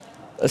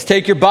Let's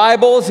take your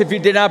Bibles. If you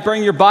did not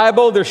bring your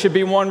Bible, there should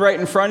be one right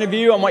in front of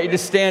you. I want you to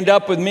stand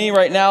up with me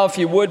right now, if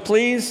you would,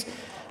 please.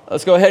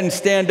 Let's go ahead and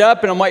stand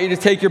up, and I want you to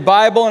take your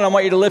Bible, and I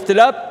want you to lift it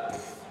up.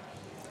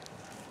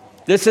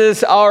 This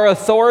is our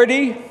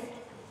authority.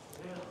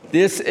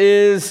 This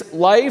is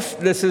life.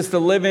 This is the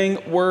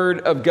living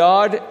Word of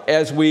God.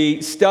 As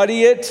we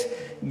study it,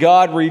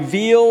 God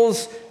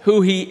reveals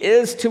who He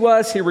is to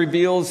us. He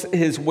reveals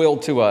His will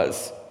to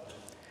us.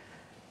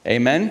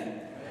 Amen.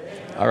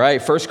 All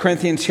right, 1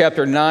 Corinthians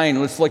chapter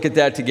 9. Let's look at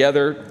that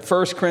together.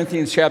 1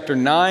 Corinthians chapter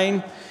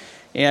 9.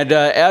 And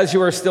as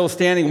you are still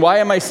standing, why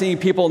am I seeing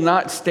people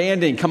not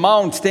standing? Come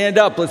on, stand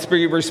up. Let's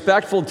be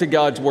respectful to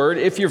God's word.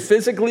 If you're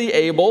physically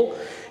able,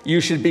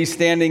 you should be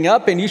standing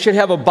up, and you should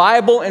have a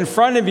Bible in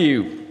front of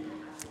you.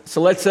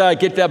 So let's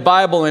get that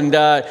Bible. And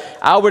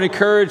I would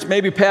encourage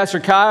maybe Pastor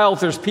Kyle,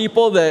 if there's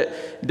people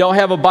that don't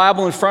have a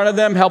Bible in front of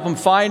them, help them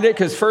find it,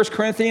 because 1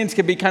 Corinthians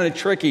can be kind of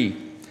tricky.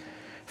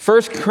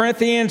 1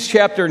 Corinthians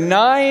chapter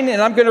 9,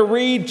 and I'm going to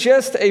read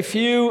just a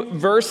few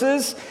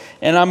verses,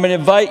 and I'm going to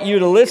invite you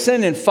to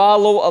listen and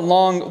follow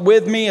along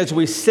with me as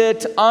we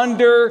sit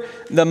under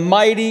the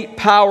mighty,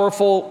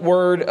 powerful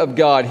Word of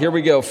God. Here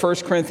we go, 1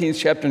 Corinthians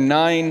chapter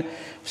 9,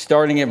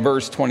 starting at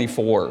verse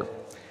 24.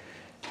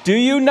 Do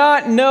you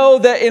not know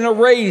that in a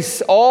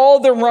race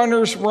all the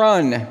runners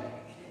run,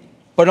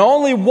 but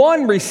only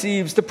one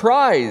receives the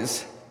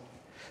prize?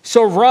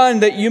 So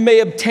run that you may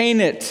obtain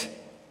it.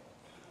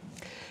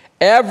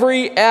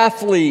 Every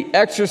athlete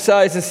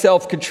exercises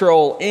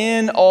self-control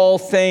in all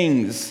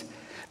things.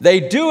 They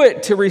do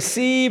it to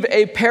receive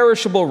a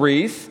perishable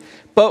wreath,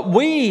 but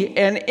we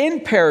an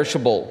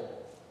imperishable.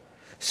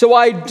 So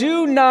I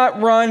do not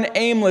run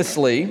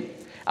aimlessly.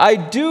 I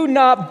do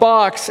not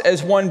box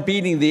as one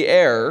beating the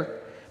air,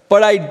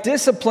 but I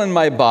discipline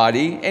my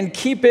body and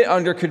keep it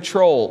under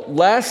control,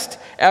 lest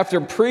after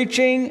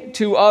preaching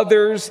to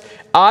others,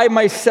 I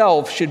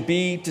myself should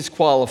be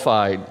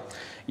disqualified.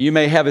 You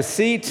may have a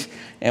seat.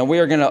 And we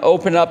are going to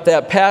open up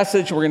that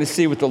passage. We're going to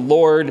see what the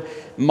Lord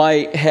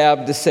might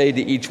have to say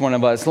to each one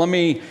of us. Let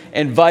me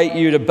invite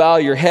you to bow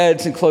your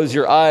heads and close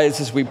your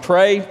eyes as we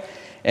pray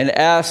and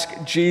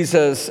ask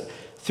Jesus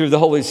through the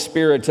Holy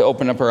Spirit to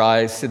open up our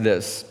eyes to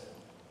this.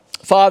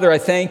 Father, I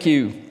thank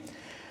you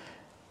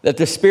that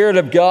the Spirit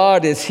of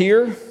God is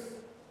here,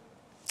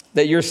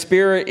 that your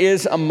Spirit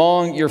is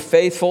among your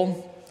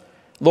faithful.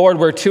 Lord,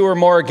 where two or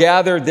more are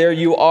gathered, there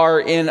you are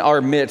in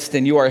our midst,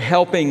 and you are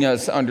helping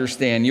us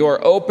understand. You are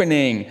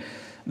opening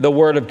the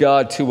Word of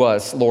God to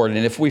us, Lord.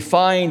 And if we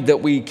find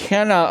that we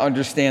cannot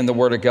understand the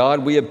Word of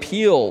God, we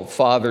appeal,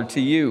 Father,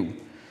 to you,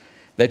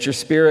 that your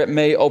Spirit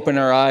may open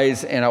our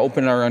eyes and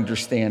open our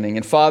understanding.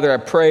 And Father, I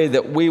pray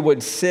that we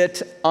would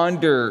sit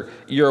under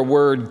your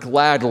Word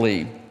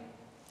gladly,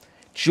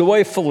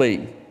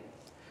 joyfully,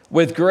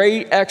 with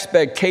great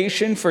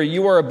expectation, for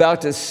you are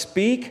about to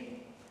speak,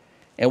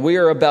 and we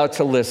are about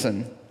to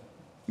listen.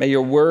 May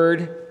your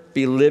word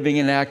be living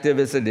and active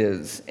as it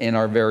is in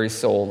our very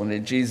soul. And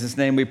in Jesus'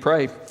 name we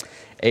pray.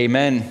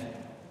 Amen.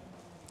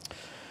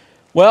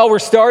 Well, we're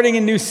starting a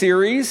new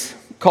series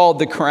called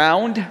The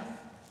Crowned.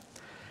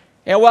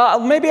 And well,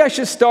 maybe I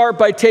should start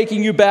by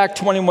taking you back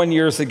 21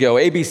 years ago.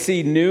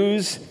 ABC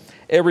News,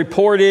 it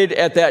reported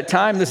at that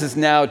time, this is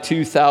now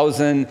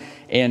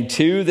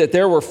 2002, that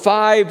there were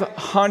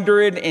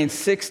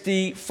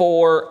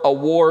 564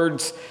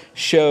 awards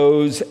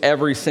shows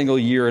every single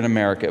year in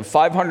America.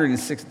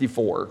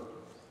 564.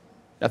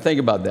 Now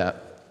think about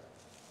that.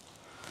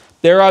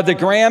 There are the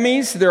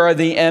Grammys, there are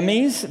the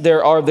Emmys,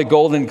 there are the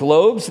Golden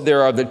Globes,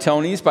 there are the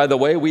Tonys. By the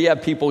way, we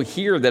have people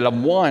here that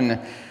have won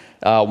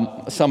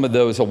some of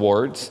those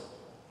awards.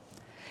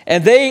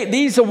 And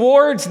these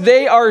awards,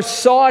 they are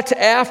sought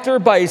after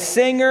by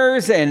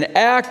singers and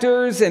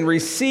actors and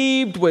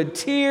received with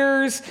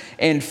tears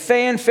and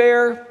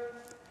fanfare.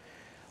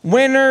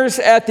 Winners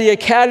at the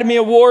Academy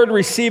Award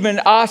receive an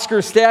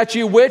Oscar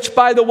statue, which,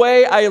 by the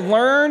way, I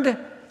learned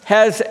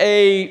has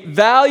a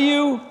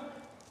value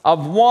of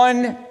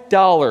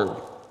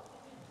 $1.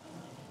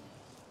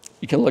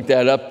 You can look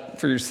that up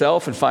for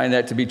yourself and find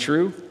that to be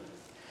true.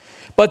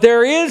 But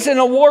there is an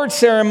award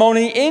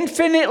ceremony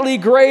infinitely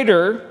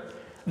greater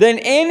than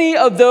any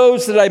of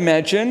those that I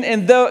mentioned,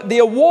 and the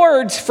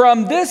awards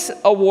from this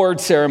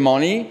award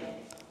ceremony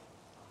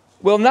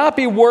will not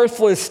be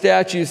worthless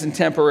statues and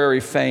temporary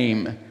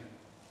fame.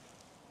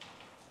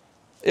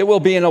 It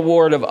will be an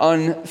award of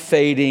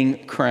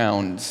unfading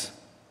crowns.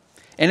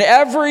 And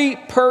every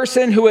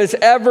person who has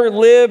ever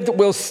lived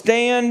will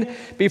stand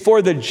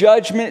before the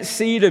judgment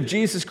seat of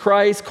Jesus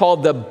Christ,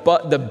 called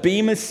the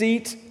Bema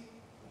seat.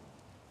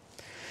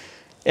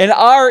 And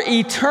our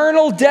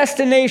eternal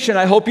destination,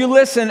 I hope you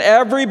listen,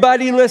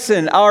 everybody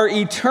listen, our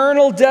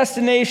eternal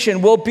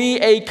destination will be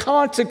a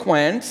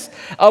consequence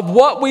of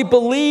what we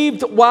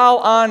believed while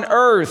on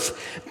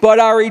earth. But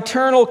our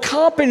eternal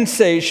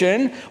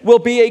compensation will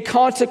be a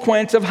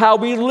consequence of how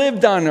we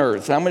lived on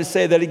earth. I'm going to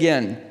say that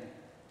again.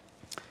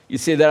 You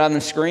see that on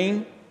the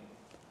screen?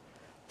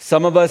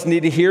 Some of us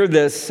need to hear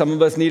this. Some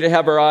of us need to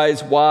have our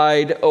eyes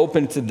wide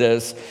open to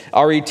this.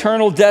 Our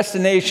eternal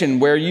destination,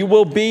 where you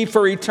will be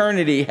for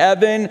eternity,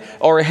 heaven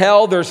or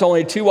hell, there's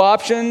only two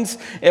options.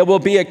 It will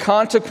be a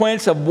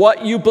consequence of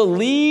what you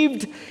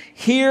believed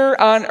here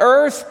on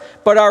earth,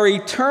 but our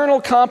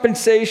eternal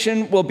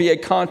compensation will be a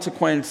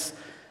consequence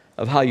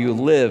of how you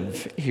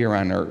live here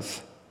on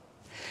earth.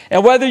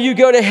 And whether you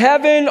go to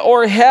heaven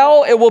or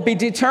hell, it will be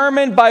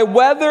determined by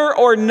whether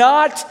or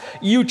not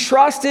you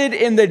trusted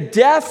in the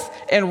death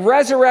and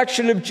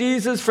resurrection of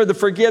Jesus for the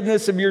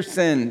forgiveness of your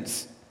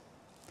sins.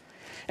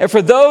 And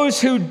for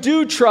those who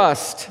do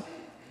trust,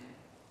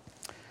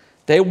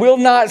 they will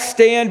not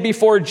stand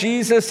before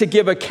Jesus to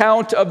give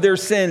account of their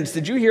sins.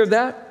 Did you hear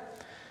that?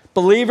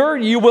 Believer,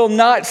 you will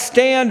not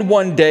stand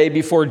one day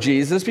before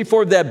Jesus,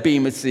 before that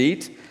bema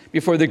seat,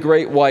 before the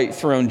great white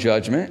throne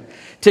judgment,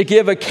 to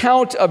give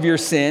account of your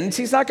sins.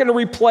 He's not going to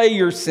replay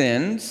your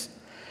sins,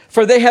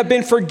 for they have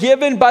been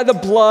forgiven by the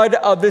blood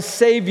of the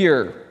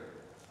Savior.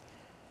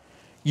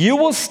 You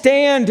will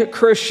stand,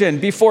 Christian,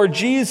 before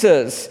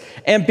Jesus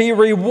and be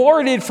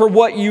rewarded for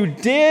what you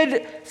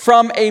did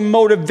from a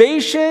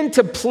motivation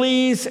to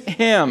please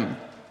Him.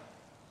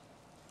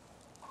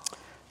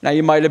 Now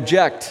you might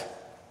object.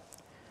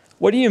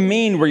 What do you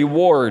mean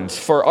rewards?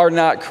 For are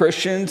not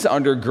Christians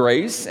under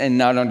grace and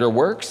not under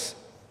works?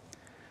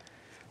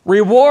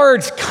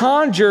 Rewards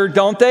conjure,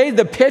 don't they,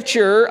 the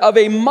picture of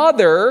a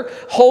mother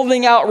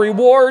holding out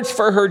rewards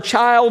for her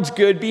child's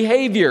good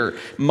behavior.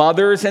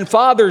 Mothers and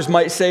fathers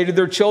might say to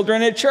their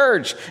children at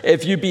church,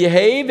 if you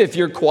behave, if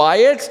you're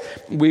quiet,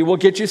 we will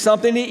get you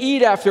something to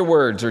eat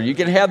afterwards, or you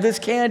can have this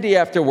candy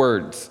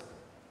afterwards.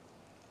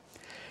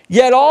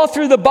 Yet all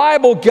through the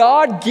Bible,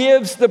 God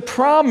gives the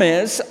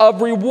promise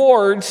of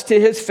rewards to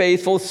His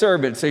faithful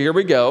servants. So here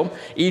we go.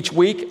 Each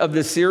week of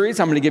this series,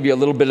 I'm going to give you a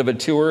little bit of a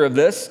tour of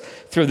this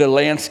through the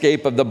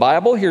landscape of the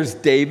Bible. Here's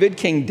David,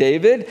 King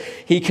David.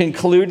 He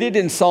concluded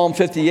in Psalm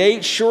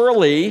 58,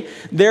 surely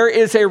there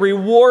is a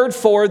reward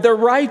for the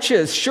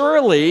righteous.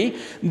 Surely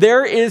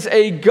there is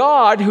a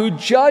God who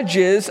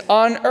judges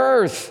on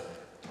earth.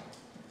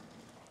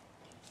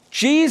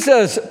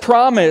 Jesus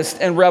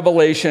promised in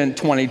Revelation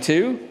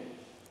 22,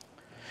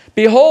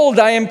 behold,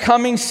 I am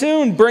coming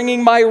soon,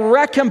 bringing my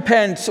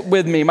recompense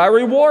with me, my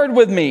reward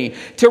with me,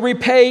 to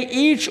repay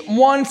each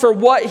one for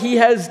what he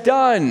has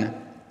done.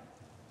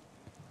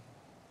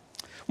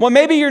 Well,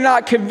 maybe you're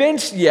not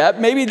convinced yet.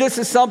 Maybe this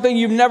is something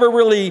you've never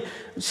really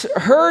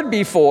heard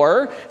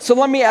before. So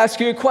let me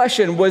ask you a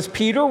question. Was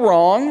Peter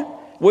wrong?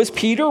 Was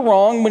Peter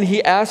wrong when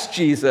he asked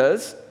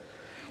Jesus,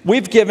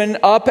 we've given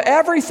up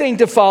everything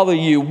to follow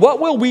you.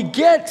 What will we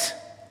get?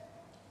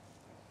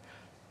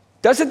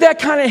 Doesn't that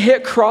kind of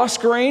hit cross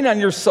grain on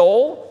your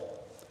soul?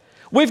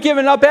 We've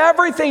given up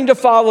everything to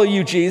follow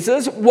you,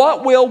 Jesus.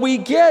 What will we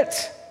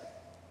get?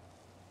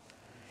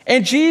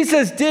 And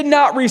Jesus did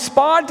not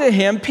respond to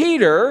him,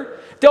 Peter,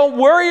 don't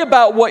worry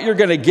about what you're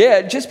going to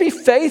get. Just be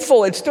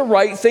faithful. It's the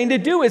right thing to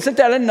do. Isn't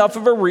that enough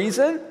of a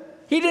reason?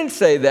 He didn't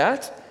say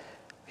that.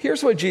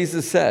 Here's what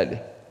Jesus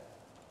said.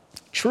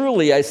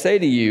 Truly, I say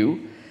to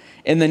you,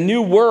 in the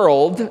new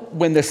world,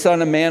 when the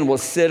Son of Man will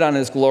sit on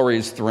his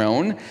glorious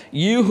throne,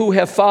 you who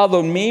have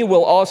followed me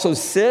will also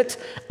sit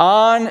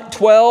on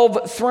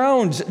 12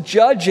 thrones,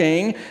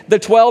 judging the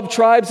 12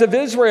 tribes of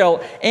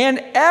Israel.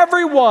 And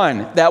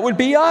everyone, that would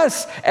be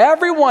us,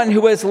 everyone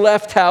who has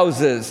left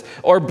houses,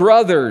 or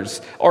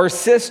brothers, or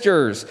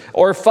sisters,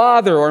 or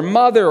father, or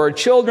mother, or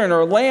children,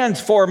 or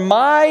lands, for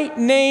my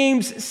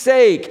name's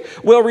sake,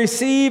 will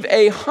receive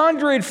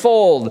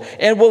 100-fold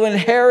and will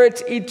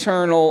inherit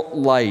eternal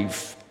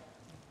life.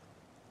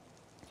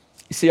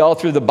 You see, all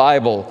through the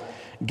Bible,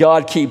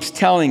 God keeps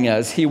telling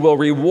us He will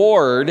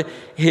reward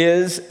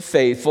His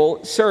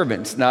faithful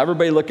servants. Now,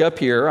 everybody look up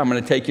here. I'm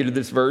going to take you to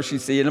this verse you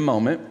see in a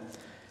moment.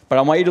 But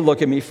I want you to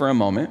look at me for a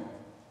moment.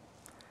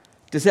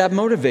 Does that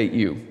motivate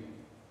you?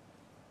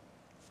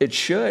 It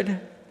should.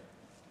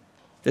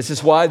 This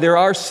is why there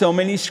are so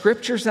many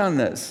scriptures on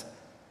this.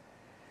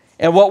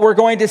 And what we're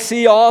going to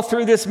see all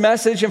through this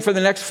message and for the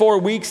next 4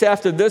 weeks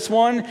after this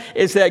one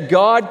is that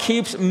God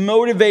keeps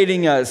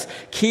motivating us.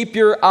 Keep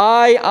your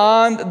eye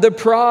on the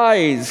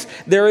prize.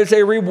 There is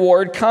a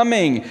reward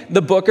coming.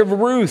 The book of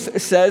Ruth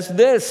says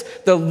this,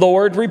 the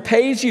Lord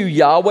repays you,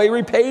 Yahweh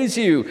repays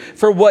you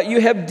for what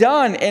you have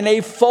done, and a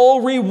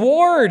full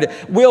reward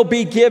will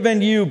be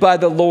given you by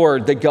the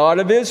Lord, the God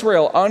of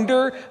Israel,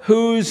 under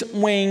whose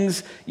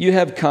wings you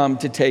have come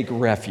to take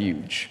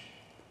refuge.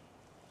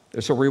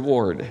 There's a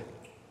reward.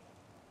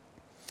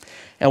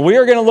 And we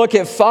are going to look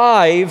at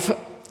 5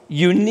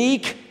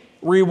 unique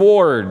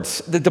rewards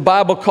that the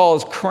Bible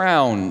calls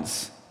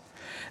crowns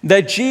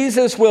that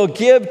Jesus will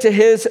give to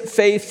His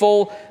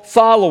faithful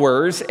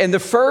followers. And the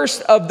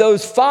first of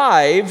those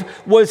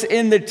 5 was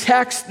in the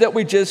text that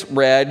we just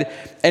read,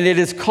 and it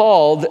is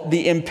called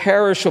the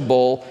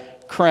imperishable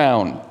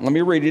crown. Let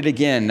me read it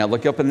again. Now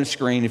look up on the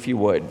screen if you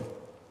would.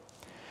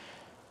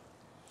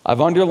 I've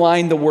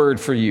underlined the word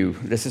for you.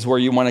 This is where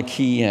you want to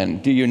key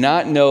in. Do you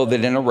not know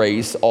that in a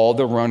race all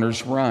the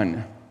runners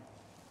run,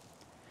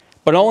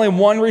 but only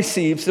one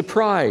receives the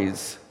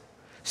prize.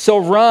 So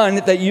run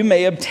that you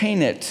may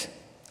obtain it.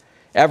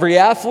 Every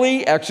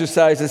athlete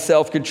exercises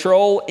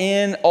self-control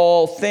in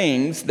all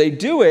things. They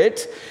do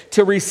it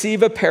to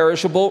receive a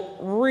perishable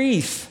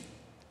wreath,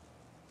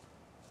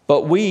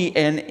 but we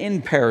an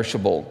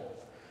imperishable.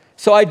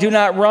 So I do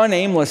not run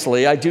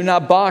aimlessly. I do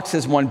not box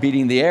as one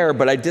beating the air,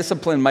 but I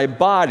discipline my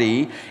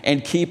body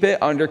and keep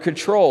it under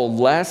control,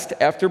 lest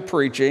after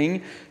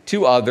preaching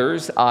to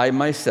others, I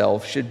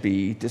myself should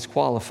be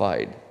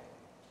disqualified.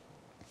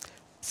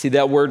 See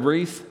that word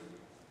wreath?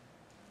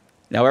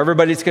 Now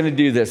everybody's going to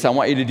do this. I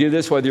want you to do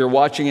this whether you're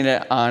watching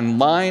it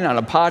online, on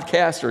a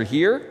podcast, or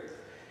here.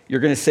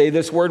 You're going to say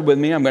this word with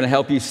me. I'm going to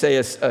help you say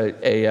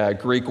a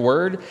Greek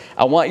word.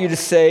 I want you to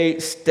say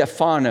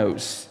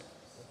Stephanos.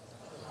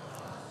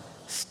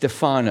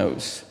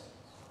 Stephanos.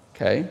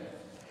 Okay?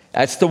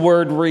 That's the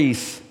word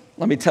wreath.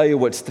 Let me tell you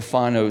what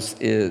Stephanos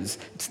is.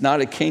 It's not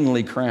a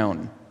kingly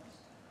crown.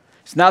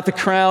 It's not the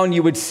crown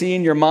you would see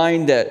in your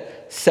mind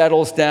that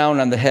settles down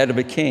on the head of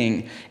a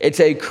king. It's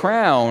a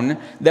crown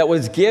that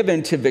was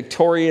given to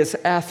victorious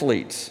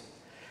athletes,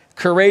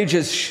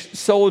 courageous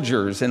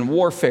soldiers in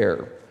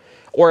warfare,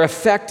 or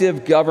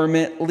effective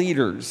government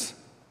leaders.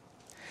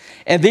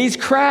 And these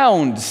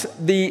crowns,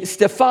 the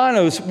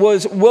Stephanos,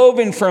 was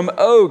woven from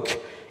oak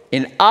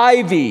and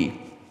ivy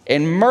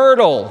and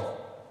myrtle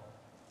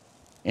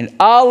and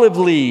olive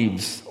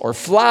leaves or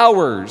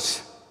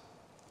flowers.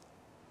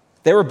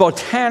 They were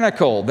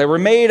botanical. They were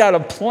made out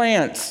of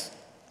plants.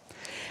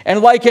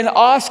 And like an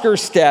Oscar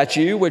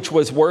statue, which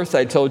was worth,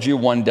 I told you,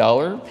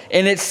 $1,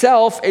 in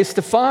itself, a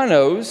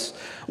Stephanos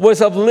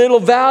was of little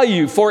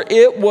value, for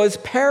it was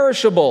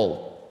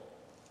perishable.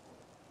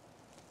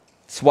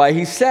 That's why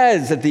he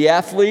says that the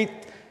athlete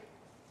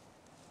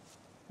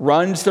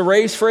runs the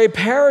race for a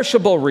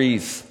perishable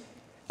wreath,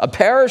 a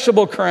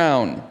perishable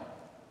crown.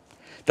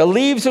 The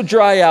leaves would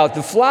dry out,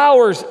 the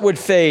flowers would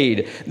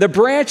fade, the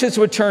branches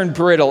would turn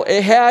brittle.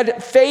 It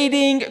had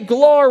fading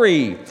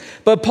glory.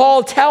 But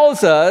Paul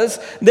tells us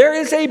there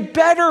is a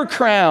better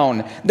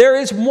crown. There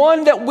is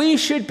one that we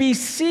should be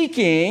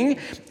seeking.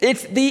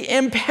 It's the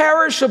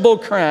imperishable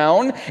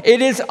crown.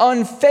 It is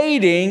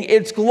unfading.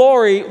 Its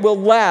glory will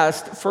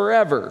last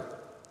forever.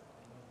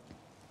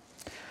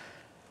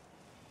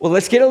 Well,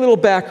 let's get a little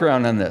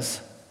background on this,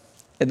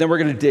 and then we're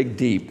going to dig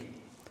deep.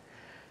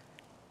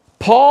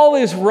 Paul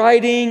is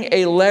writing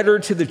a letter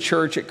to the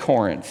church at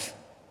Corinth.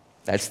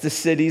 That's the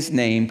city's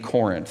name,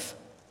 Corinth.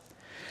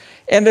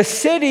 And the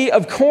city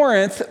of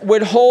Corinth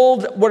would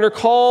hold what are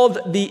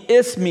called the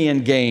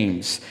Isthmian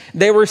Games.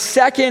 They were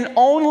second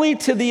only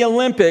to the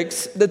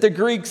Olympics that the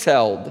Greeks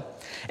held.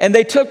 And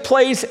they took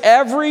place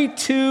every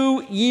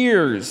 2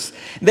 years.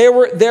 There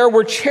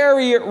were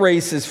chariot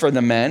races for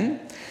the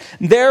men.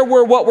 There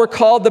were what were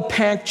called the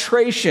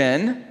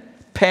pancration.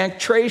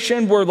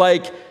 Pancration were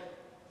like,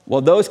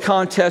 well, those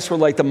contests were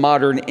like the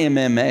modern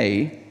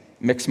MMA,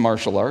 mixed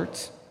martial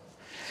arts.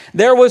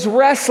 There was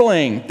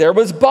wrestling, there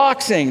was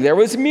boxing, there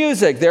was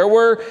music, there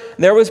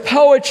was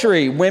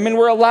poetry. Women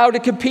were allowed to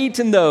compete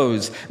in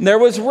those. There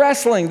was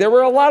wrestling, there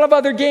were a lot of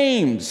other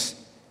games.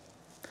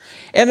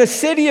 And the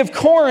city of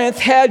Corinth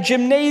had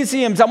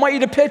gymnasiums. I want you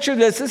to picture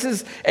this. This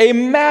is a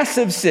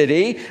massive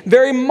city,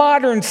 very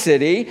modern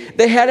city.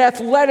 They had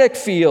athletic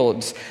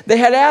fields. They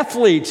had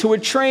athletes who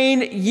would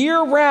train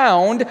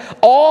year-round,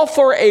 all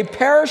for a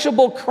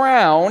perishable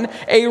crown,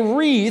 a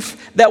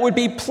wreath that would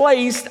be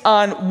placed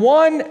on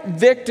one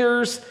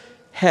victor's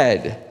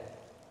head.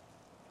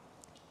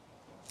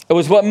 It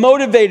was what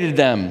motivated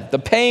them, the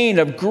pain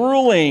of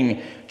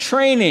grueling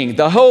training,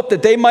 the hope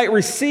that they might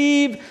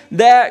receive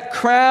that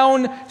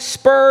crown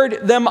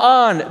spurred them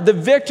on. The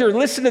victor,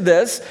 listen to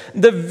this,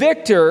 the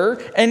victor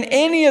in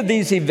any of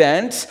these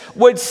events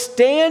would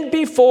stand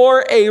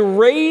before a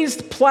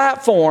raised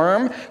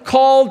platform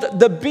called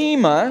the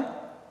bema.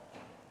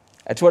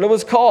 That's what it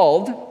was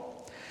called.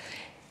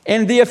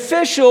 And the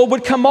official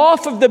would come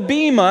off of the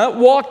bema,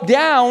 walk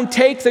down,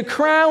 take the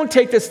crown,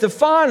 take the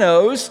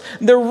Stephanos,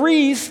 the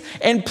wreath,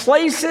 and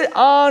place it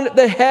on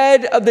the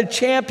head of the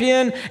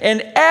champion,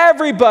 and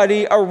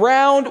everybody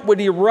around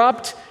would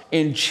erupt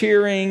in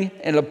cheering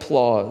and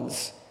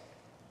applause.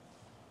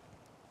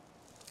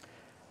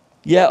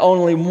 Yet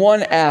only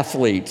one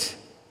athlete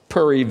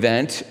per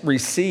event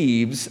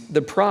receives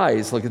the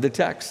prize. Look at the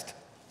text.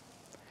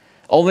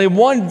 Only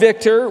one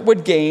victor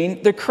would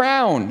gain the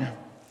crown.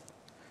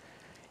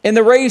 In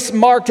the race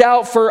marked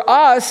out for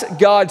us,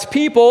 God's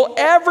people,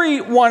 every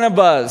one of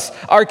us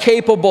are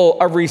capable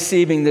of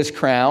receiving this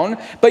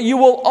crown, but you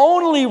will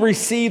only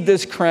receive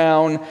this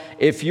crown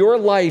if your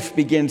life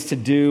begins to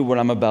do what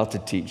I'm about to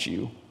teach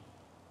you.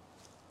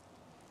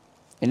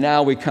 And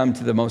now we come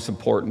to the most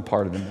important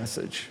part of the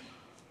message.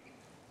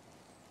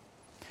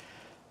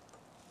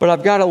 But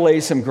I've got to lay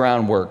some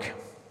groundwork,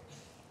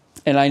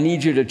 and I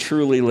need you to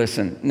truly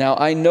listen. Now,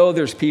 I know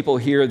there's people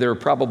here that are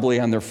probably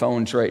on their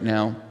phones right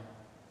now.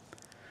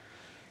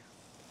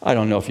 I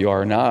don't know if you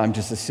are or not. I'm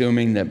just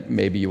assuming that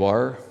maybe you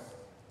are.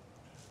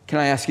 Can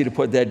I ask you to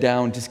put that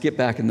down? Just get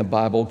back in the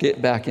Bible,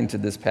 get back into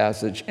this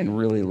passage, and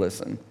really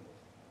listen.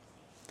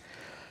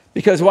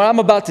 Because what I'm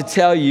about to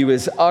tell you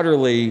is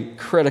utterly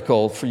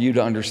critical for you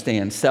to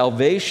understand.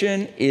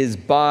 Salvation is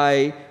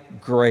by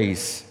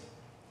grace.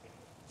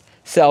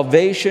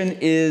 Salvation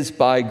is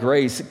by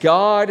grace.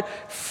 God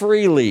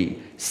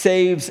freely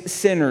saves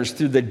sinners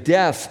through the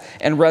death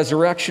and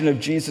resurrection of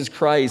Jesus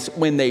Christ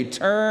when they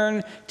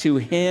turn to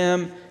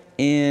him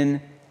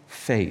in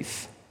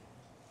faith,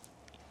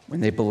 when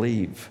they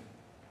believe,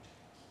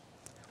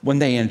 when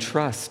they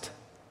entrust.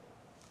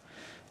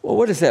 Well,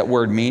 what does that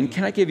word mean?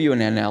 Can I give you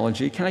an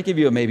analogy? Can I give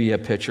you maybe a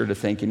picture to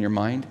think in your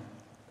mind?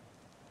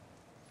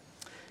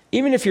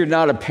 Even if you're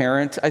not a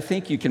parent, I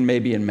think you can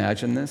maybe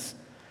imagine this.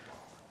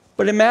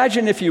 But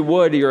imagine, if you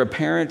would, you're a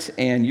parent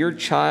and your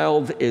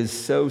child is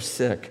so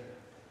sick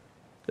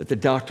that the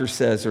doctor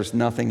says there's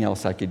nothing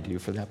else I could do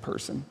for that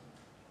person.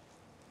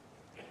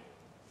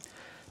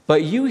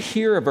 But you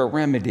hear of a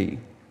remedy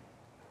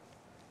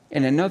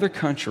in another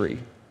country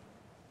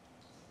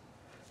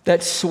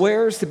that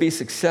swears to be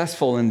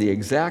successful in the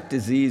exact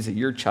disease that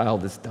your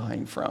child is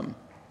dying from.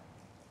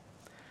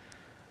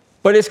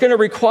 But it's going to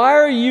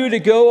require you to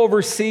go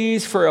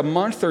overseas for a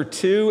month or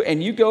two,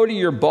 and you go to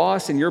your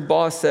boss, and your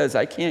boss says,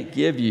 I can't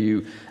give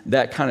you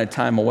that kind of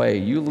time away.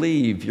 You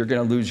leave, you're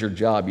going to lose your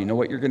job. You know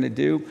what you're going to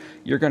do?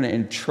 You're going to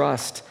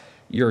entrust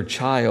your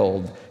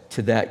child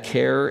to that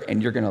care,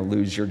 and you're going to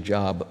lose your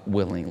job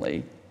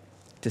willingly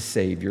to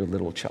save your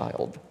little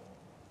child.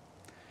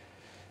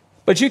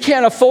 But you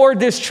can't afford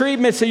this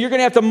treatment, so you're going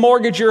to have to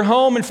mortgage your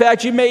home. In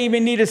fact, you may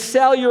even need to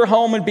sell your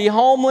home and be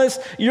homeless.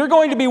 You're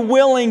going to be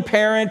willing,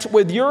 parent,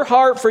 with your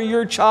heart for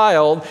your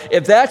child.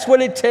 If that's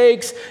what it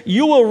takes,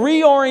 you will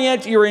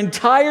reorient your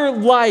entire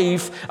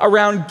life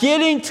around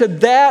getting to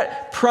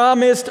that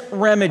promised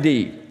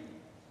remedy.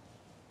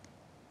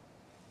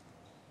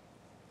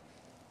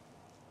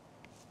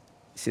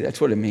 See, that's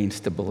what it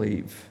means to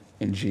believe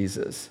in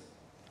Jesus.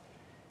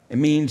 It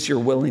means you're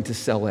willing to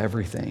sell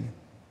everything.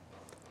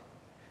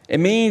 It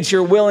means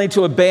you're willing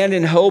to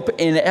abandon hope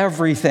in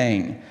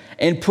everything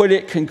and put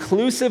it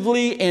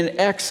conclusively and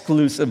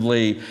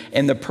exclusively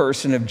in the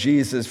person of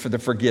Jesus for the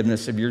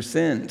forgiveness of your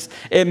sins.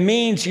 It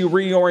means you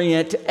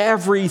reorient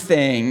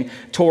everything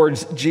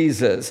towards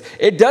Jesus.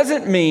 It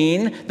doesn't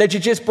mean that you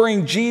just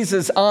bring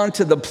Jesus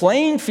onto the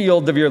playing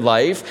field of your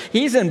life.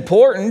 He's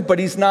important, but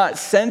he's not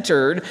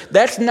centered.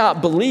 That's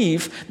not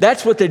belief.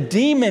 That's what the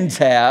demons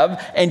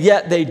have, and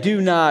yet they do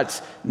not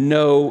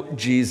know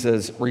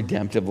Jesus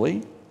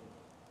redemptively.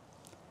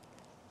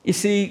 You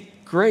see,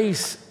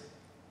 grace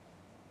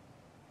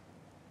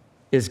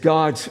is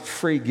God's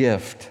free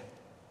gift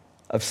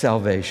of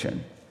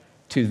salvation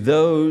to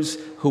those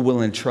who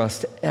will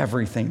entrust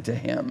everything to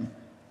him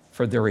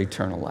for their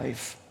eternal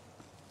life.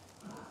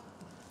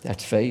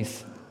 That's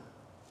faith.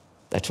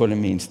 That's what it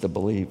means to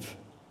believe.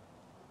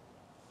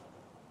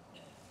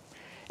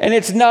 And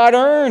it's not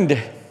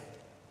earned.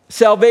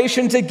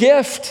 Salvation's a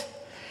gift.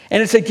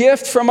 And it's a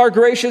gift from our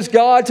gracious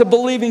God to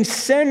believing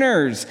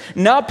sinners,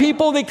 not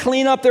people that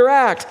clean up their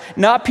act,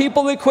 not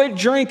people that quit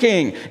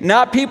drinking,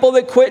 not people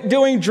that quit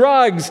doing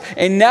drugs.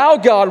 And now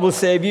God will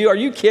save you. Are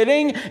you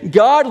kidding?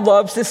 God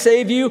loves to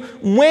save you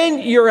when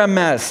you're a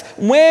mess,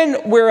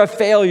 when we're a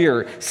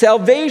failure.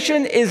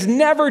 Salvation is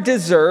never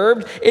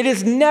deserved. It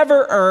is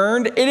never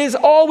earned. It is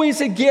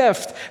always a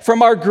gift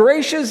from our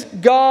gracious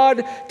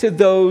God to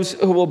those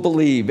who will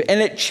believe. And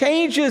it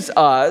changes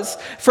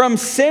us from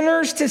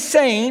sinners to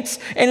saints,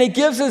 and it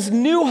gives us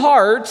new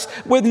hearts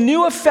with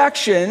new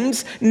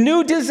affections,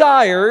 new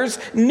desires,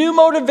 new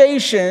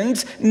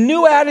motivations,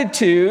 new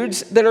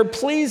attitudes that are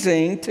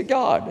pleasing to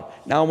God.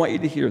 Now I want you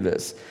to hear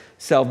this.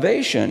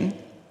 Salvation,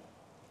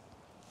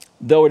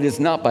 though it is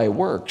not by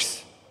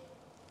works,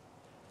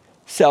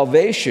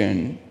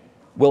 salvation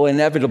will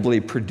inevitably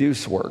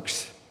produce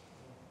works.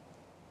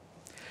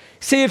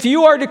 See, if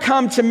you are to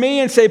come to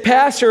me and say,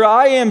 Pastor,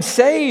 I am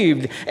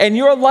saved, and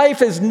your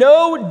life is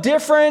no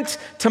different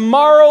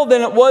tomorrow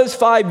than it was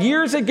 5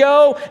 years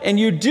ago, and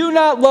you do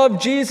not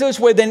love Jesus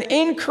with an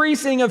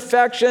increasing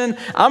affection,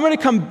 I'm going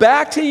to come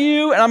back to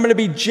you, and I'm going to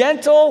be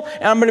gentle,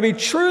 and I'm going to be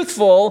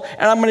truthful,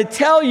 and I'm going to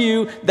tell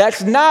you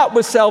that's not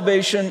what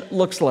salvation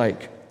looks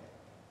like.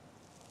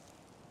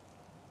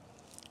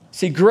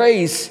 See,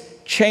 grace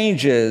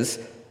changes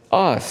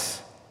us.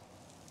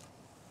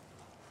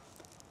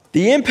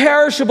 The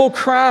imperishable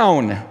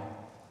crown,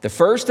 the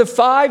first of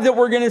 5 that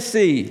we're going to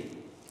see,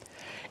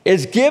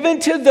 is given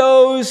to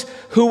those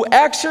who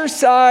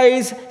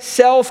exercise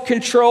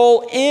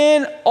self-control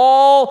in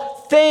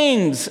all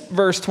things,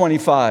 verse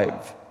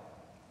 25.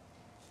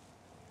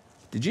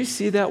 Did you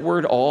see that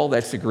word all?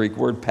 That's the Greek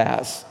word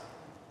pas.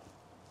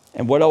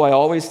 And what do I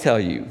always tell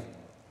you?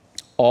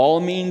 All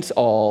means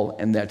all,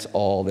 and that's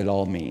all that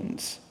all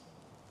means.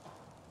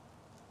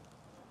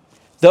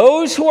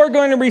 Those who are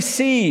going to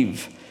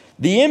receive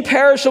the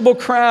imperishable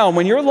crown,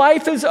 when your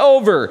life is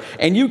over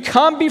and you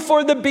come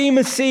before the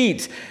bema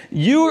seat,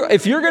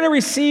 if you're going to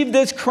receive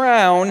this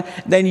crown,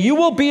 then you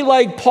will be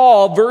like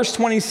Paul, verse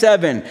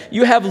 27.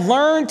 You have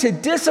learned to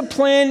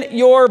discipline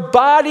your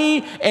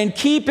body and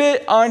keep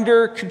it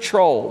under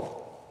control.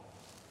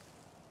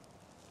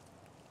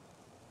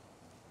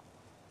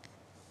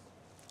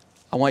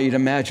 I want you to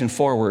imagine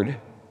forward.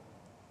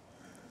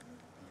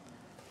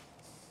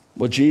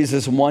 Will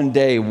Jesus one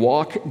day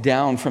walk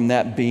down from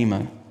that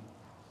bema,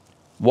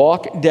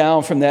 walk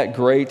down from that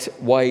great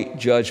white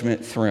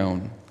judgment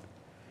throne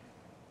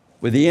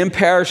with the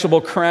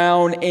imperishable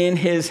crown in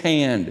his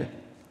hand?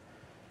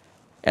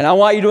 And I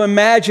want you to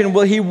imagine,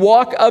 will he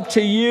walk up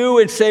to you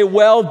and say,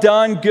 "Well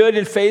done, good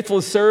and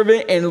faithful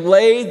servant," and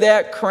lay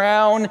that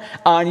crown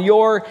on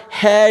your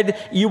head?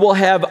 You will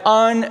have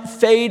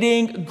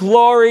unfading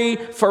glory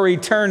for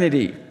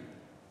eternity.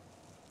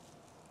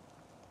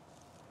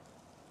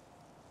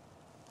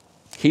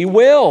 He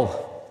will,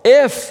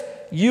 if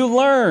you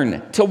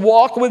learn to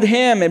walk with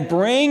him and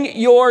bring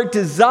your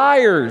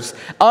desires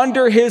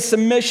under his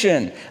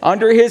submission,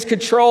 under his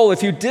control.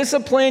 If you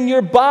discipline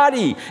your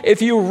body,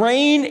 if you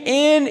rein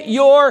in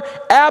your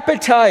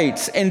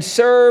appetites and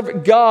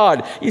serve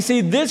God. You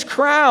see, this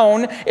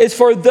crown is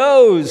for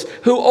those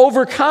who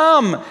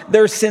overcome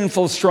their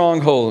sinful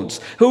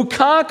strongholds, who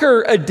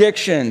conquer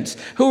addictions,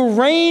 who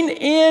rein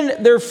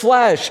in their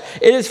flesh.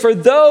 It is for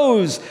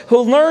those who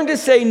learn to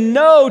say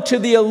no to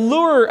the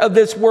allure of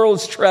this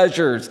world's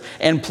treasures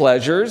and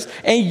pleasures,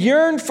 and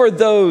yearn for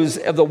those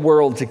of the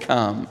world to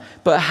come.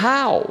 But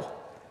how?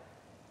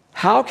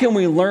 How can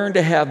we learn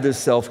to have this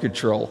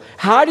self-control?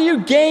 How do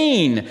you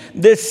gain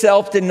this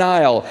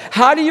self-denial?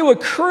 How do you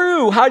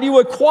accrue, how do you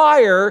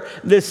acquire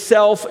this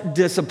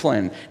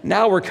self-discipline?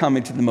 Now we're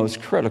coming to the most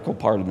critical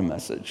part of the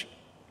message.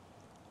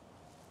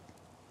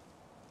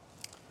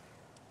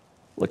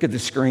 Look at the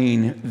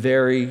screen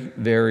very,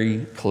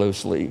 very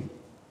closely.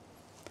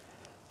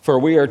 For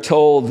we are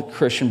told,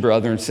 Christian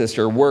brother and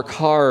sister, work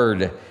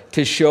hard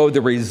to show the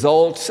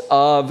results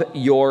of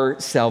your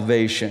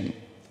salvation.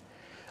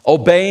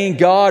 Obeying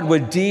God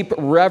with deep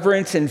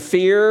reverence and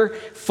fear,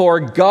 for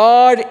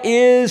God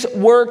is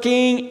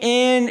working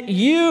in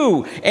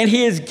you, and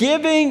he is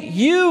giving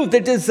you the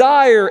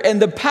desire and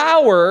the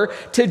power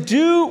to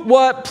do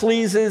what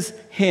pleases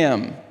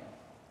him.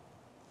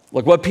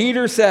 Look what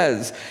Peter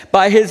says.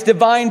 By his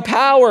divine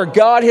power,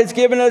 God has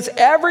given us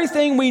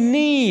everything we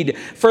need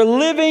for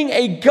living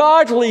a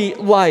godly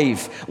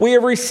life. We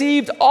have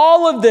received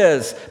all of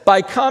this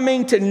by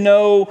coming to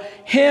know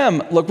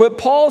him. Look what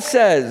Paul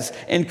says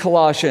in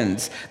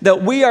Colossians,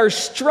 that we are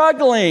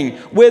struggling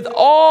with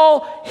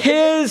all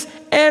his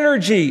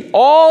energy,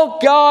 all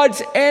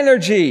God's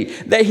energy,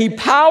 that he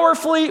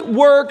powerfully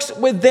works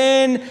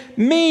within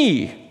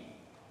me.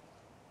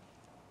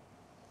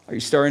 Are you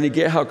starting to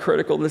get how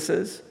critical this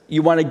is?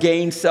 You want to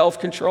gain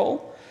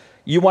self-control?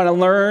 You want to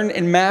learn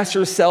and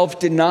master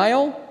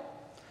self-denial?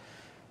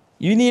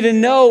 You need to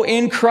know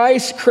in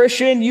Christ,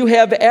 Christian, you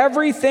have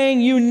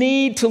everything you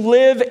need to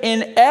live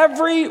in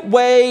every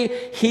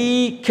way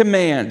he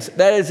commands.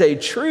 That is a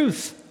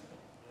truth.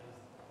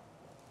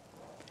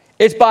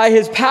 It's by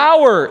his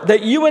power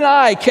that you and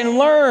I can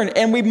learn,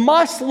 and we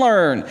must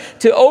learn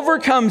to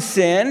overcome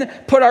sin,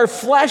 put our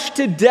flesh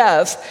to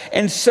death,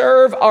 and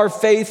serve our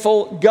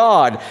faithful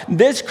God.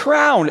 This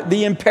crown,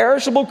 the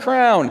imperishable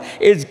crown,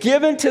 is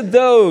given to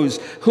those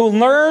who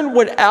learn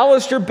what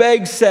Alistair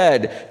Begg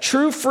said.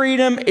 True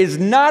freedom is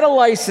not a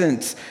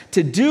license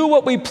to do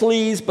what we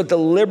please, but the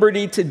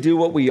liberty to do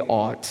what we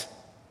ought.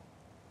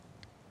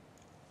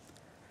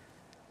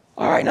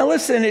 All right, now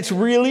listen, it's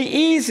really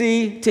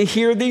easy to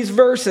hear these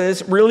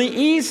verses, really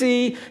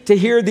easy to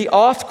hear the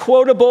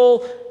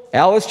oft-quotable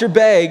Alistair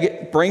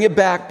Begg, bring it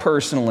back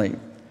personally.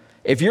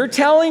 If you're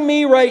telling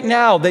me right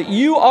now that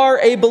you are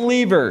a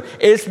believer,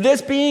 is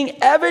this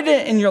being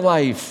evident in your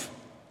life?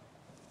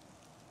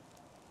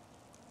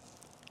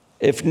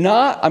 If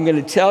not, I'm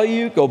going to tell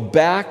you, go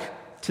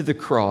back to the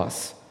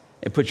cross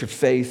and put your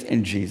faith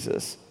in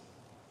Jesus.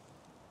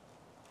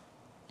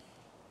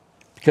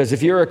 Because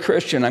if you're a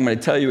Christian, I'm going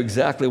to tell you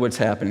exactly what's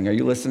happening. Are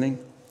you listening?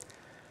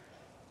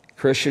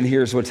 Christian,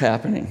 here's what's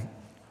happening.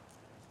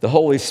 The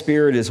Holy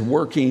Spirit is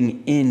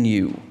working in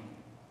you.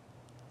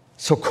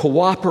 So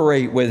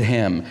cooperate with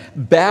him.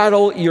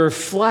 Battle your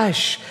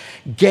flesh.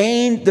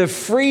 Gain the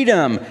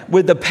freedom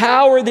with the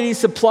power that he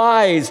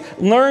supplies.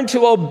 Learn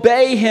to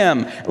obey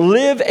him.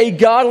 Live a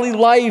godly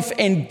life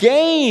and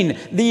gain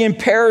the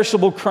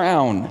imperishable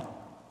crown.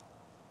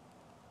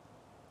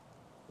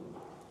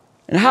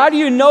 And how do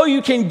you know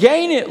you can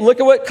gain it?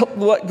 Look at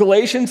what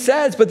Galatians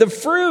says. But the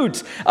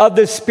fruit of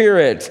the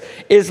Spirit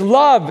is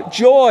love,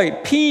 joy,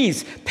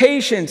 peace,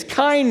 patience,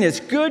 kindness,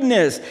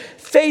 goodness,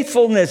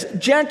 faithfulness,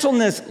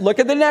 gentleness. Look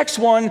at the next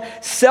one,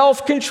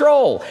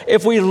 self-control.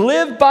 If we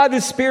live by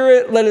the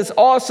Spirit, let us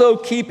also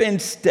keep in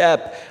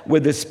step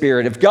with the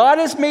Spirit. If God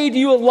has made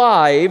you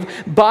alive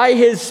by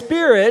his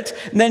Spirit,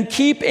 then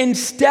keep in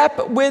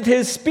step with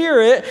his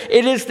Spirit.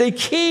 It is the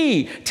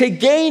key to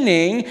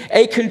gaining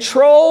a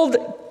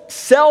controlled,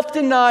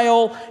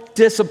 self-denial,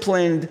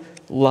 disciplined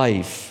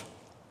life.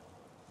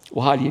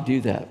 Well, how do you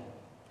do that?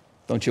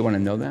 Don't you want to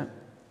know that?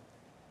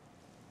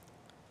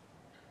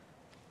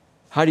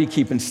 How do you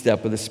keep in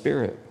step with the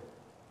Spirit?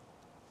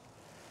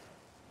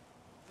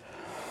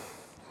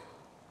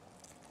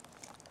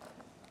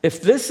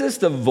 If this is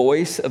the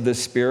voice of the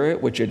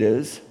Spirit, which it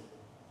is,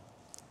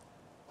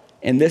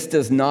 and this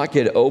does not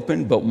get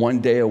opened but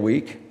one day a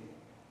week,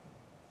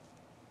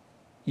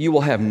 you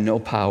will have no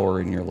power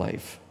in your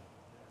life.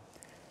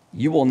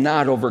 You will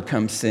not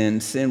overcome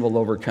sin. Sin will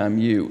overcome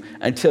you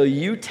until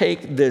you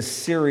take this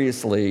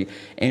seriously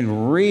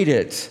and read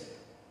it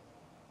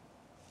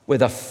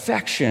with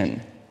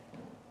affection.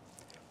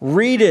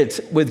 Read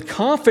it with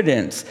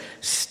confidence.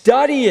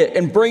 Study it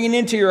and bring it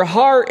into your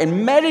heart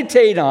and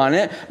meditate on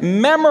it.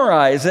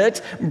 Memorize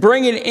it.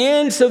 Bring it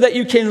in so that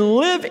you can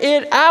live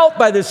it out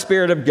by the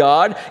Spirit of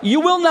God. You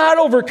will not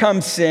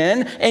overcome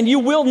sin, and you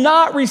will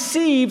not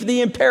receive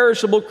the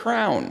imperishable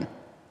crown.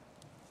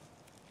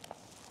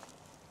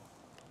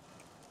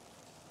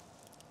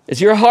 Is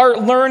your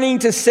heart learning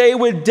to say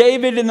with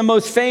David in one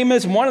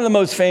of the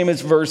most famous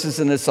verses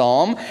in the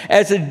Psalm,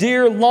 as a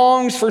deer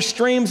longs for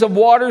streams of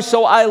water,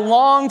 so I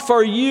long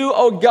for you,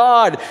 O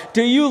God.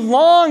 Do you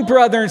long,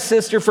 brother and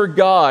sister, for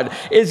God?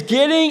 Is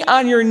getting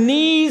on your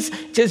knees,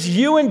 just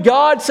you and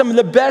God, some of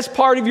the best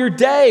part of your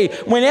day?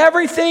 When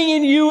everything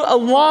in you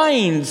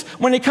aligns,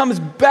 when it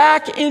comes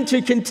back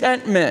into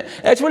contentment.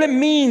 That's what it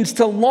means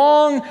to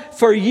long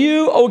for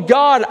you, O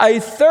God. I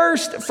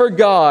thirst for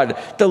God,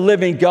 the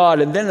living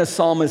God. And then the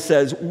psalmist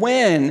says,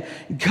 when,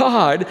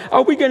 God,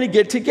 are we going to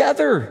get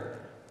together?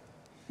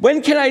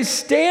 When can I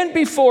stand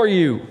before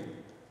you?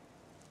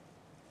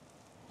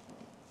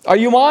 Are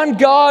you on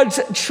God's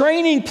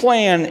training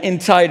plan in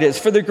Titus?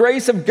 For the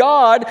grace of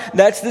God,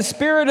 that's the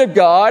Spirit of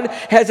God,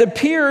 has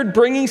appeared,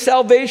 bringing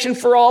salvation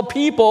for all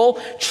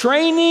people,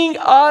 training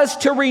us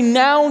to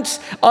renounce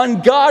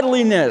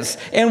ungodliness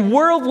and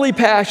worldly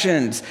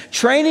passions,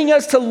 training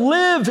us to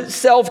live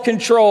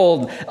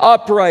self-controlled,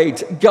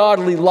 upright,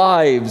 godly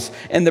lives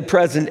in the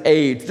present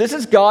age. This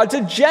is God's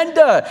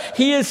agenda.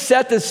 He has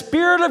set the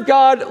Spirit of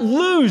God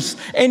loose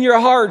in your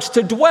hearts,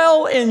 to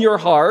dwell in your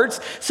hearts,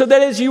 so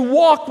that as you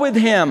walk with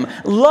Him,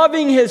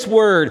 loving His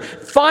word,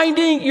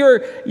 finding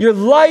your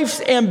life's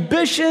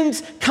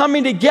ambitions,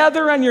 coming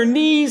together on your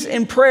knees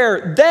in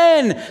prayer,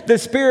 then the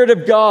Spirit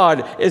of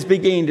God is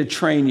beginning to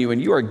train you,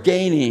 and you are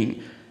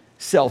gaining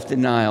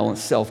self-denial and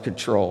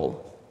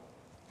self-control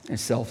and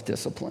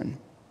self-discipline.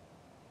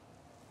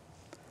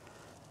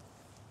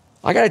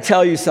 I got to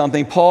tell you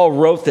something. Paul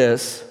wrote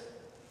this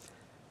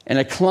in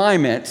a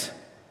climate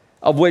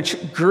of which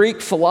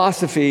Greek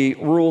philosophy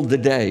ruled the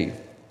day.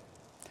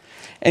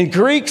 And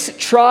Greeks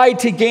tried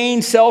to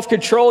gain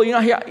self-control. You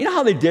know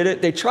how they did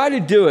it? They tried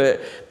to do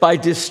it by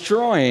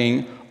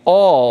destroying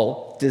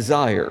all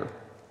desire.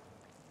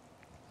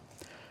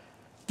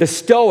 The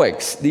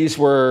Stoics, this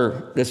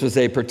was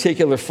a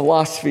particular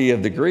philosophy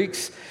of the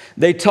Greeks.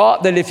 They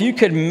taught that if you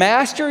could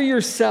master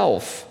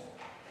yourself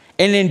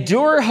and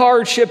endure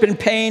hardship and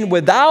pain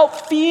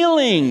without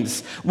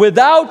feelings,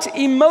 without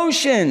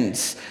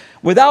emotions,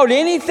 without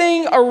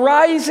anything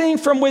arising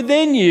from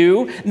within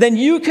you, then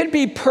you could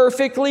be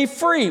perfectly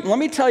free. Let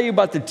me tell you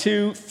about the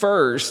two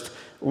first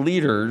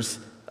leaders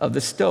of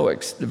the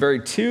Stoics, the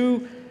very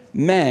two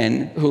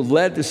men who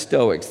led the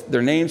Stoics.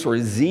 Their names were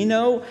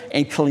Zeno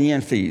and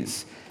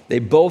Cleanthes. They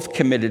both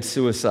committed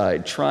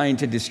suicide, trying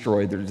to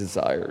destroy their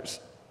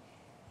desires.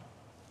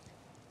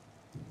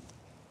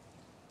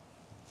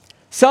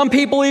 Some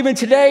people even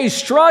today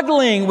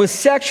struggling with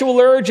sexual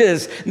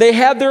urges. They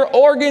have their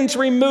organs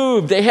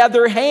removed. They have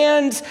their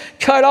hands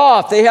cut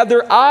off. They have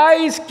their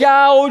eyes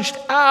gouged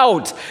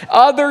out.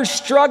 Others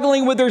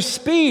struggling with their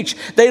speech.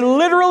 They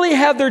literally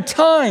have their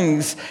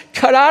tongues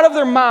cut out of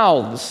their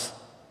mouths.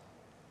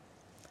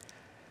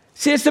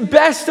 See, it's the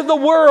best of the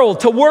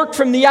world to work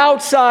from the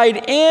outside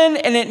in,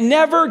 and it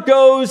never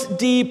goes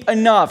deep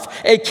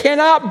enough. It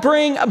cannot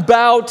bring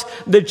about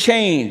the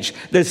change.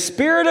 The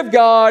Spirit of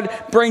God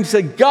brings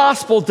the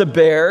gospel to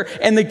bear,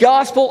 and the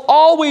gospel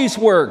always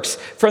works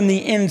from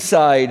the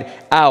inside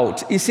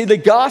out. You see, the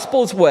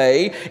gospel's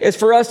way is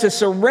for us to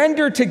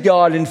surrender to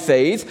God in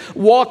faith,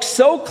 walk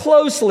so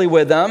closely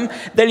with Him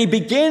that He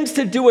begins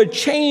to do a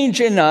change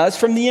in us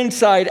from the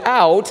inside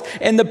out,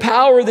 and the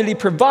power that He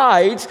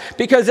provides,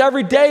 because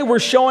every day we're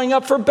showing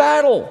up for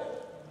battle.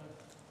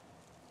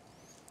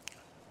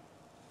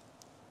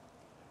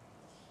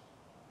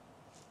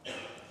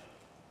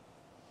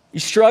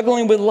 You're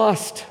struggling with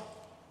lust.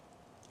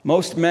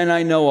 Most men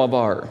I know of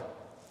are.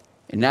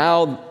 And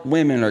now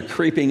women are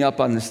creeping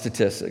up on the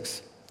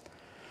statistics.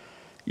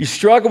 You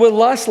struggle with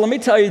lust? Let me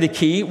tell you the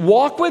key.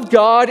 Walk with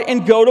God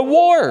and go to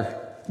war.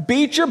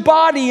 Beat your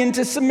body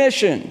into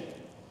submission.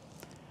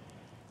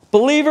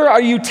 Believer,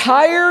 are you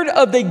tired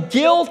of the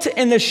guilt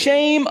and the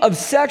shame of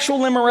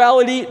sexual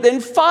immorality?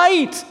 Then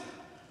fight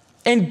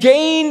and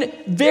gain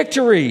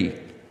victory.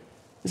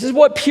 This is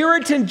what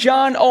Puritan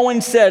John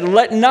Owen said.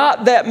 Let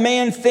not that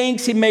man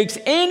thinks he makes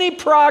any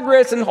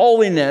progress in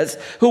holiness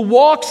who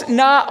walks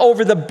not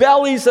over the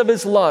bellies of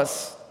his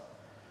lusts.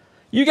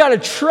 You got to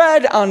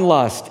tread on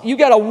lust. You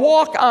got to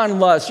walk on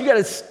lust. You got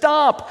to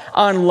stomp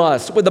on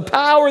lust. With the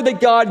power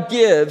that God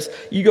gives,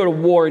 you go to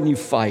war and you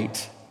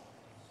fight.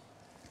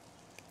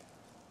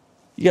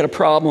 You got a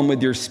problem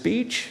with your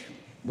speech,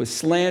 with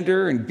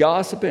slander and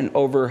gossip and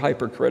over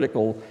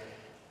hypercritical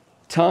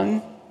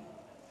tongue?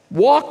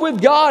 Walk with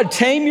God.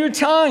 Tame your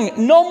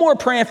tongue. No more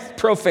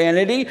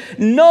profanity.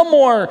 No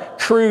more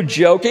crude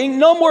joking.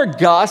 No more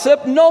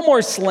gossip. No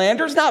more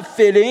slander. It's not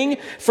fitting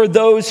for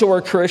those who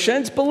are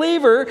Christians.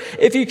 Believer,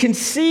 if you can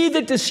see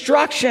the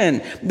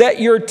destruction that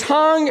your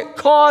tongue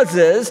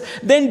causes,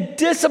 then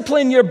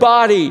discipline your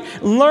body.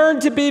 Learn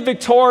to be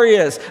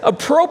victorious.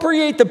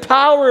 Appropriate the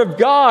power of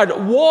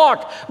God.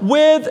 Walk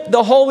with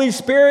the Holy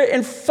Spirit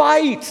and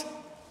fight.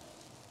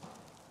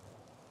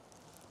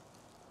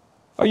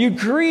 Are you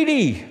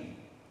greedy?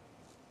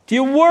 Do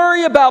you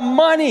worry about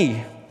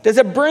money? Does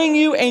it bring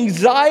you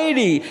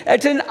anxiety?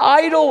 It's an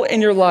idol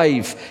in your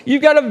life.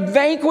 You've got to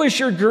vanquish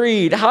your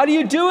greed. How do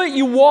you do it?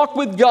 You walk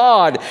with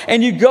God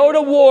and you go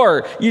to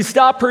war. You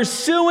stop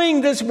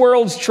pursuing this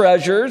world's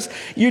treasures.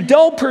 You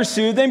don't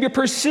pursue them. You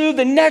pursue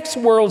the next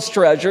world's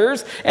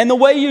treasures. And the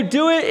way you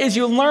do it is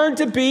you learn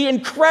to be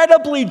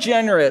incredibly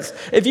generous.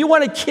 If you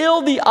want to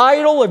kill the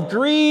idol of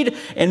greed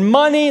and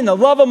money and the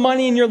love of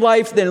money in your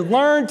life, then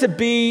learn to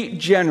be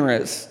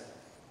generous.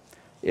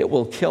 It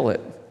will kill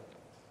it.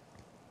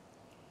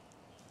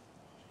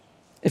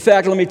 In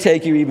fact, let me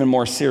take you even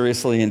more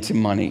seriously into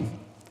money.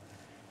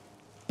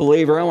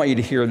 Believer, I want you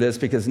to hear this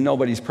because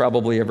nobody's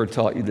probably ever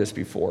taught you this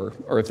before,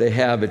 or if they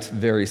have, it's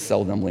very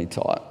seldomly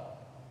taught.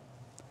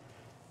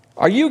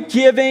 Are you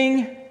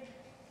giving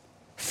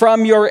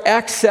from your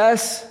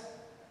excess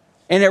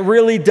and it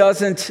really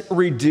doesn't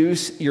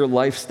reduce your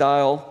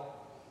lifestyle?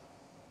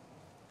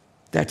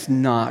 That's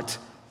not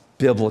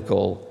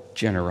biblical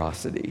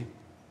generosity.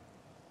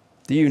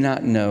 Do you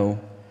not know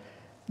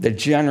that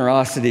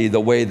generosity, the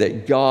way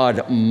that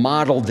God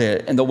modeled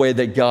it and the way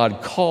that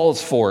God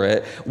calls for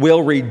it,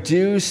 will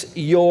reduce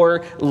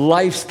your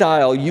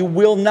lifestyle? You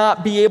will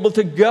not be able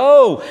to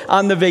go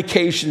on the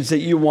vacations that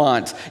you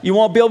want. You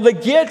won't be able to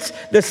get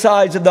the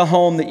size of the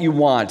home that you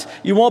want.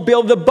 You won't be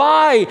able to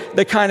buy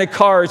the kind of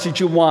cars that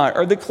you want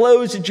or the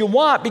clothes that you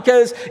want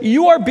because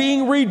you are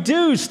being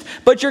reduced,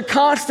 but you're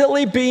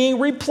constantly being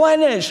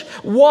replenished.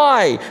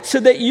 Why? So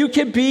that you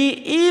can be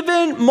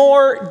even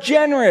more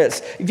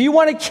generous. If you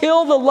want to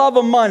kill the love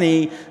of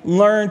money,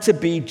 learn to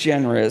be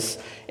generous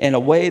in a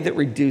way that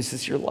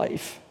reduces your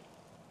life.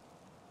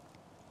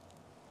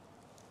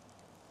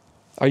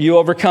 Are you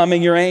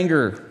overcoming your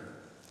anger,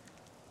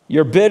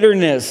 your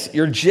bitterness,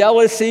 your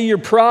jealousy, your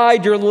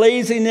pride, your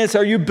laziness?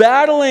 Are you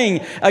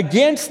battling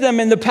against them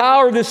in the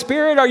power of the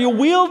Spirit? Are you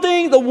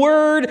wielding the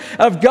Word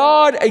of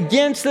God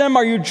against them?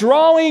 Are you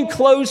drawing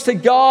close to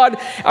God?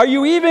 Are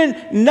you even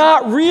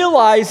not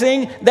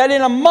realizing that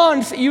in a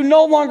month you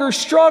no longer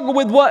struggle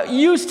with what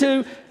used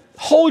to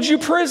hold you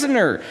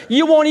prisoner?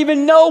 You won't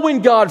even know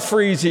when God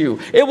frees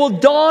you. It will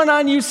dawn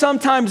on you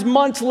sometimes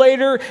months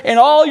later, and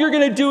all you're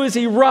going to do is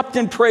erupt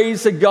in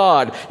praise to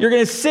God. You're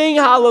going to sing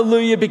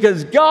hallelujah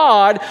because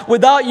God,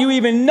 without you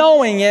even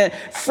knowing it,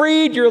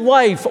 freed your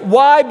life.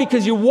 Why?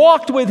 Because you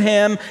walked with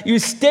Him, you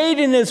stayed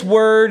in His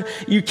Word,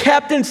 you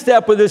kept in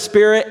step with His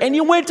Spirit, and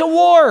you went to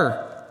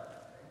war.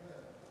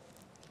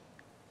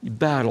 You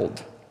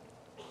battled.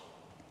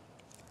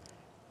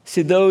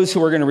 See, those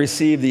who are going to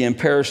receive the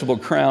imperishable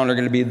crown are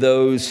going to be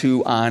those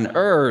who on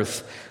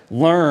earth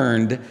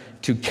learned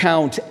to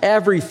count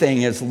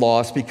everything as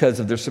loss because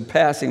of their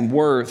surpassing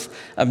worth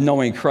of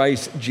knowing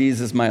Christ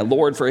Jesus my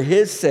Lord. For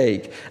His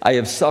sake, I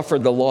have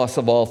suffered the loss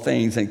of all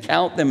things and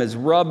count them as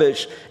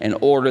rubbish in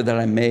order that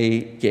I may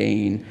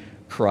gain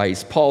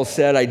Christ. Paul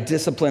said, I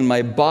discipline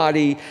my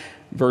body,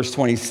 verse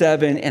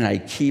 27, and I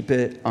keep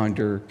it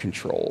under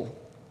control.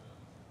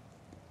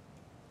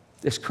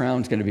 This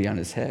crown's going to be on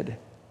his head.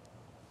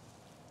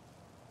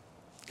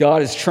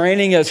 God is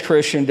training us,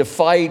 Christian, to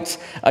fight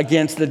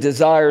against the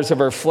desires of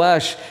our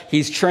flesh.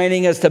 He's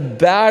training us to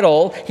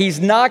battle.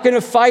 He's not going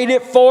to fight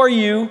it for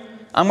you.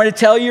 I'm going to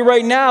tell you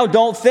right now,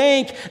 don't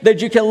think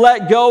that you can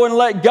let go and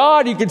let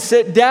God. You can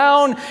sit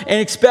down and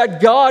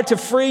expect God to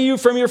free you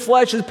from your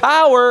flesh's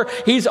power.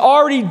 He's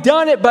already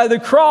done it by the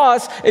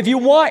cross. If you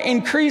want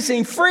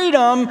increasing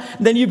freedom,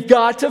 then you've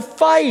got to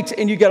fight,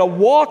 and you've got to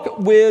walk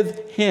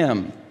with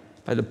Him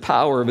by the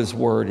power of His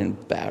word in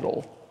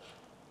battle.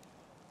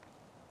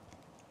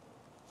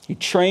 He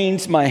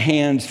trains my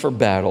hands for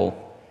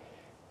battle.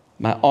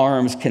 My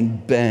arms can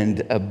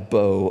bend a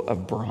bow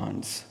of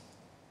bronze.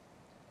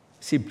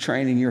 Is He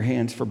training your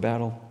hands for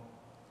battle?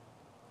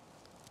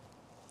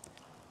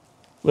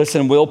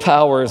 Listen,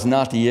 willpower is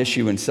not the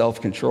issue in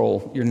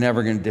self-control. You're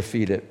never going to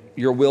defeat it.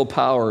 Your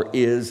willpower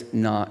is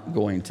not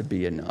going to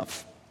be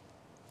enough.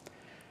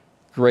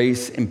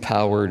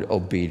 Grace-empowered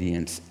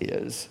obedience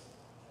is.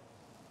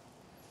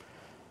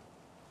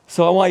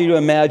 So I want you to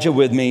imagine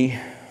with me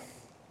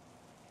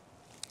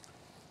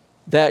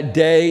that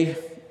day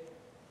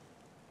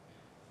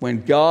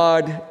when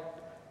God,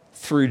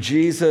 through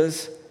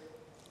Jesus,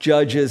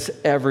 judges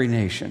every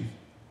nation.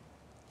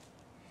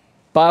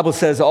 The Bible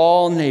says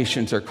all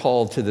nations are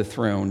called to the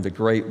throne, the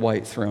great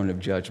white throne of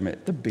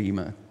judgment, the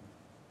Bema.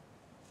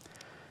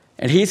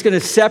 And He's going to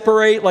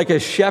separate like a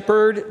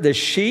shepherd the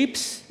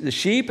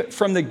sheep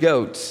from the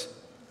goats.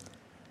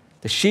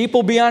 The sheep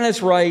will be on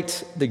His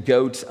right, the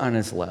goats on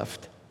His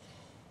left.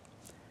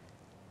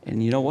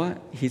 And you know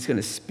what? He's going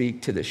to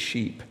speak to the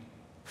sheep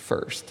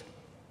first.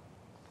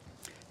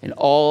 And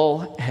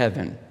all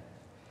heaven,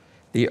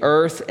 the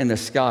earth and the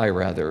sky,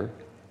 rather,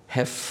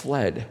 have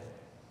fled.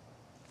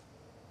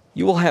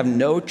 You will have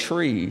no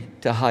tree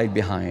to hide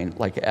behind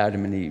like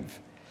Adam and Eve.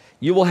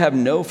 You will have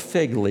no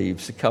fig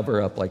leaves to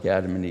cover up like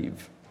Adam and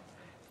Eve.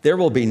 There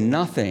will be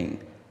nothing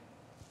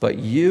but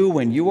you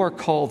when you are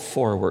called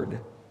forward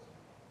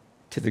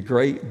to the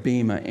great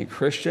bema. And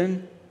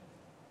Christian,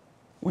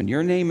 when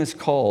your name is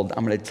called,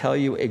 I'm going to tell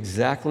you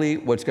exactly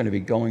what's going to be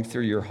going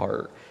through your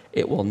heart.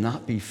 It will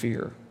not be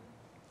fear.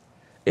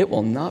 It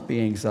will not be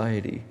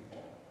anxiety.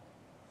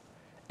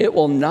 It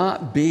will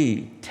not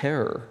be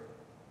terror,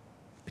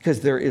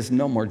 because there is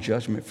no more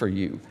judgment for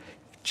you.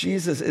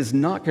 Jesus is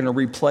not going to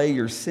replay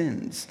your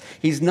sins.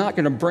 He's not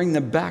going to bring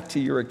them back to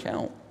your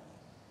account.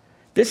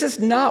 This is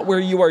not where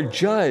you are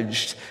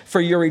judged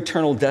for your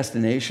eternal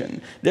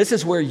destination. This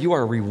is where you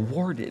are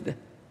rewarded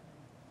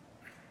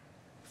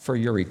for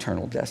your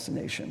eternal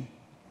destination.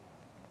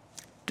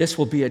 This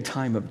will be a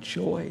time of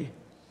joy.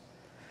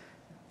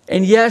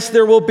 And yes,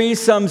 there will be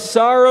some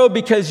sorrow,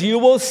 because you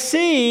will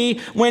see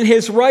when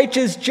his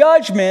righteous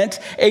judgment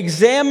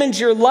examines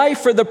your life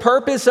for the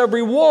purpose of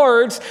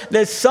rewards,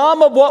 that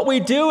some of what we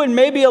do, and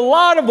maybe a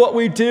lot of what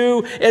we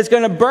do, is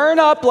going to burn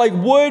up like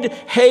wood,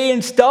 hay,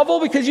 and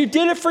stubble, because you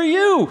did it for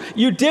you.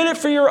 You did it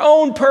for your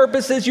own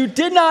purposes. You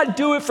did not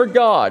do it for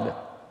God.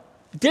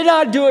 You did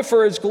not do it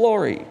for his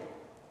glory.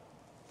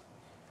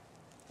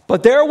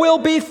 But there will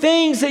be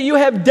things that you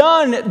have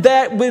done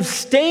that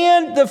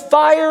withstand the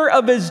fire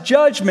of his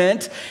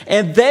judgment,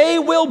 and they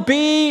will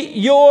be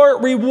your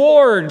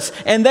rewards.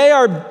 And they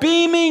are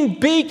beaming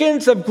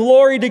beacons of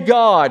glory to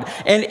God.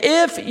 And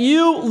if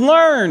you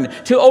learn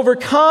to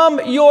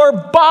overcome your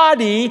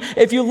body,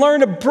 if you learn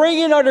to bring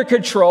it under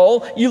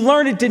control, you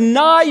learn to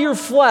deny your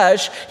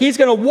flesh, he's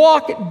going to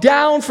walk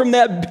down from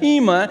that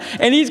bema,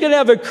 and he's going to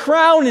have a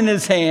crown in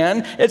his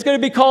hand. It's going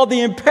to be called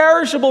the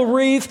imperishable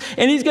wreath,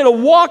 and he's going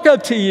to walk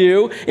up to you.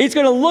 He's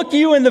going to look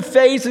you in the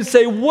face and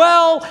say,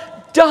 "Well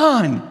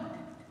done."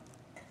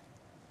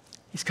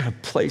 He's going to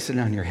place it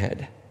on your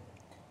head.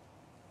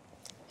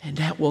 And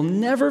that will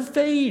never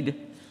fade.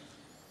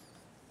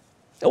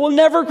 It will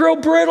never grow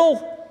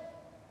brittle.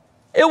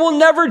 It will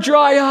never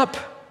dry up.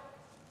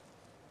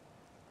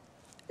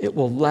 It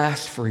will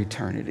last for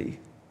eternity,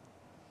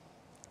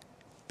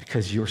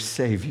 because your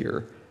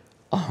Savior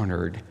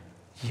honored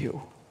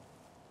you.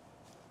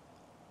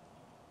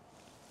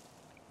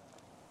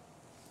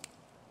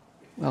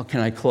 Well,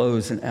 can I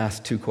close and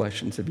ask two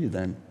questions of you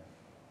then?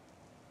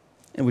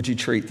 And would you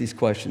treat these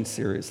questions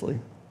seriously?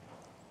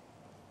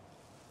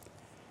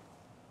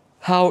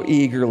 How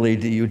eagerly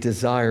do you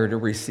desire to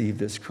receive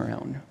this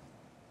crown?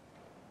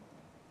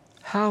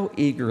 How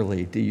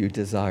eagerly do you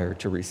desire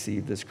to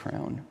receive this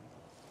crown?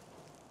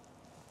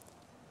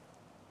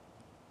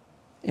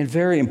 And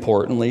very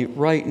importantly,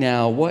 right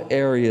now, what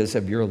areas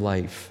of your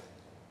life,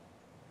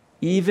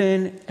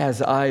 even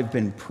as I've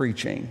been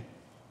preaching,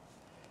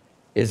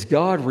 is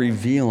God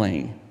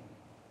revealing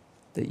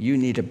that you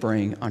need to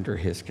bring under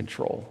his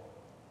control,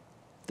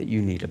 that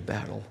you need to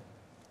battle,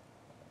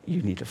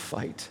 you need to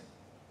fight?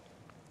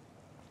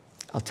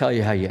 I'll tell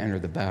you how you enter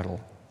the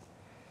battle.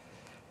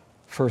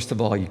 First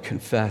of all, you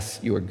confess,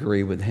 you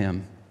agree with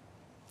him,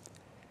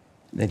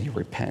 then you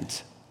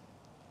repent.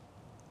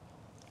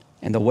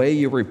 And the way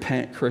you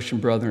repent, Christian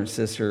brother and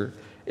sister,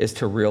 is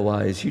to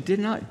realize you did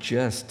not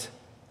just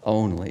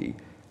only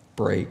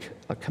break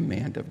a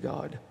command of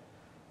God.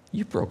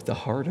 You broke the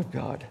heart of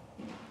God.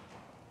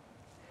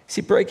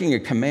 See, breaking a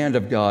command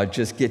of God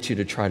just gets you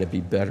to try to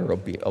be better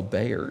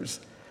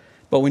obeyers.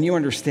 But when you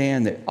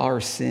understand that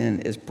our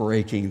sin is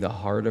breaking the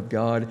heart of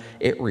God,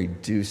 it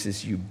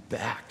reduces you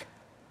back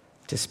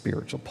to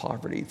spiritual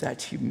poverty.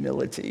 That's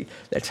humility.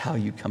 That's how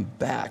you come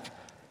back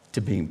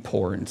to being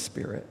poor in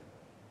spirit.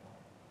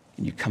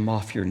 And you come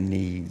off your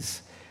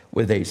knees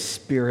with a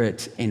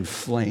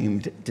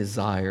spirit-inflamed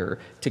desire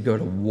to go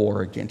to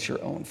war against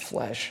your own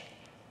flesh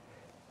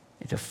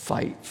and to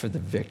fight for the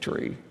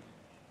victory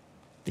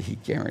that he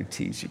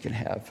guarantees you can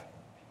have.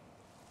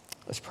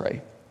 Let's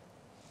pray.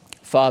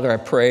 Father, I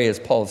pray, as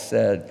Paul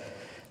said,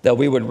 that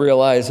we would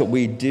realize that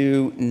we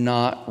do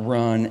not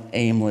run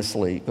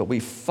aimlessly, but we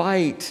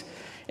fight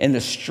in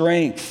the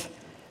strength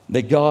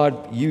that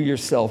God, you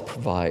yourself,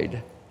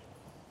 provide.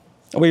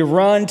 We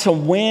run to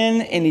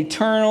win an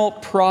eternal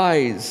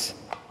prize.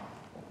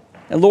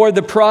 And Lord,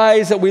 the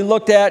prize that we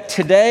looked at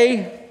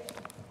today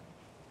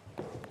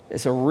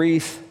is a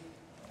wreath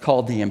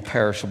called the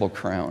imperishable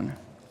crown.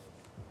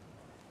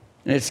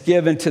 And it's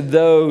given to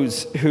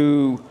those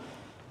who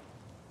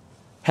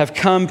have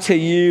come to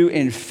you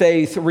in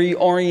faith,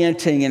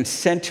 reorienting and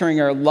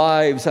centering our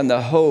lives on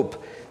the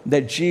hope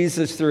that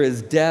Jesus, through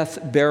his death,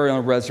 burial,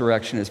 and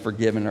resurrection, has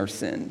forgiven our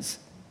sins.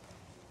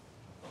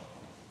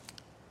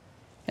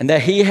 And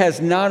that he has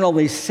not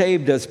only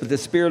saved us, but the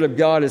Spirit of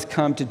God has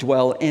come to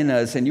dwell in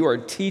us. And you are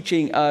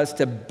teaching us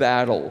to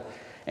battle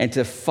and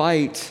to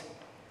fight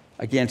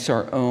against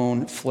our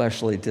own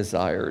fleshly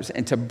desires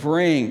and to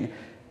bring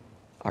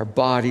our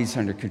bodies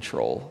under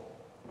control.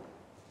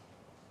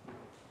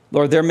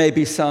 Lord, there may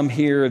be some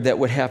here that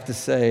would have to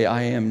say,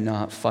 I am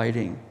not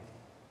fighting.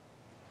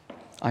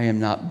 I am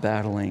not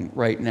battling.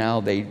 Right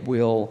now, they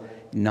will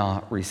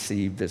not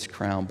receive this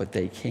crown, but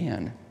they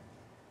can.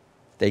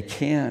 They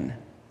can.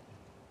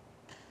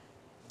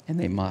 And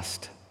they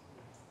must.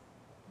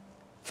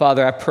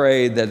 Father, I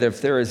pray that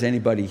if there is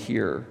anybody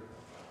here,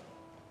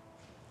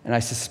 and I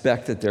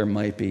suspect that there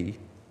might be,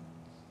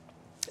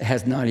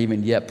 has not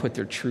even yet put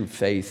their true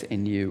faith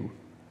in you,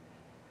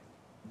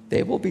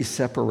 they will be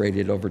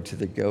separated over to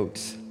the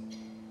goats,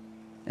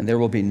 and there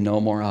will be no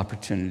more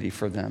opportunity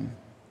for them.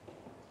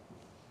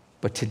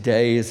 But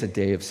today is a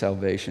day of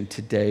salvation.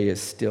 Today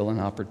is still an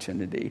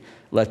opportunity.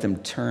 Let them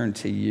turn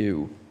to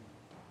you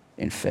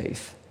in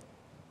faith,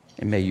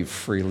 and may you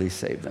freely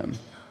save them.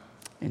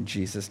 In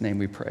Jesus' name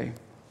we pray.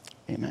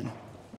 Amen.